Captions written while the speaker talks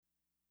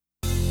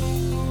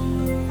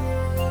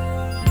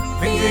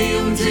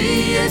em um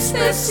dia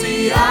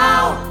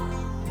especial.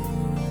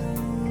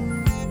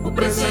 O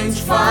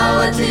presente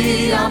fala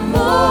de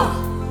amor.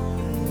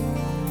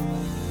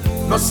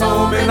 Nossa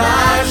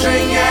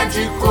homenagem é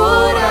de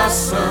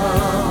coração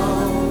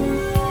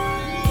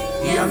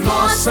e a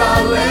nossa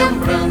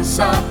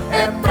lembrança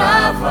é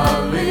pra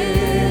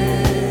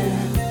valer.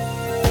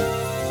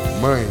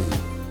 Mãe,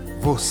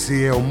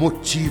 você é o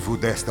motivo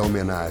desta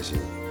homenagem.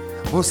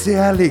 Você é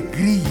a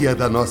alegria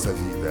da nossa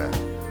vida.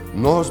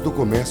 Nós do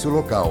comércio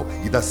local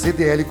e da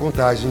CDL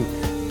Contagem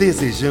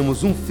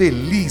desejamos um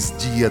feliz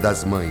Dia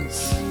das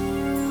Mães.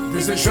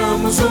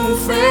 Desejamos um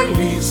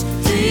feliz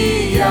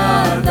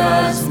Dia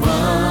das Mães.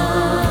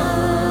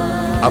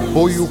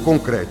 Apoio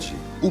Concrete,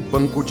 o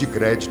banco de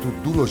crédito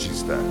do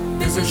lojista.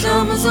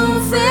 Desejamos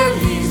um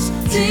feliz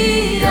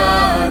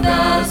Dia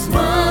das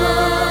Mães.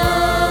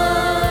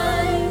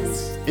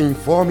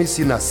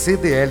 Informe-se na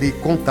CDL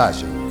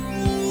Contagem.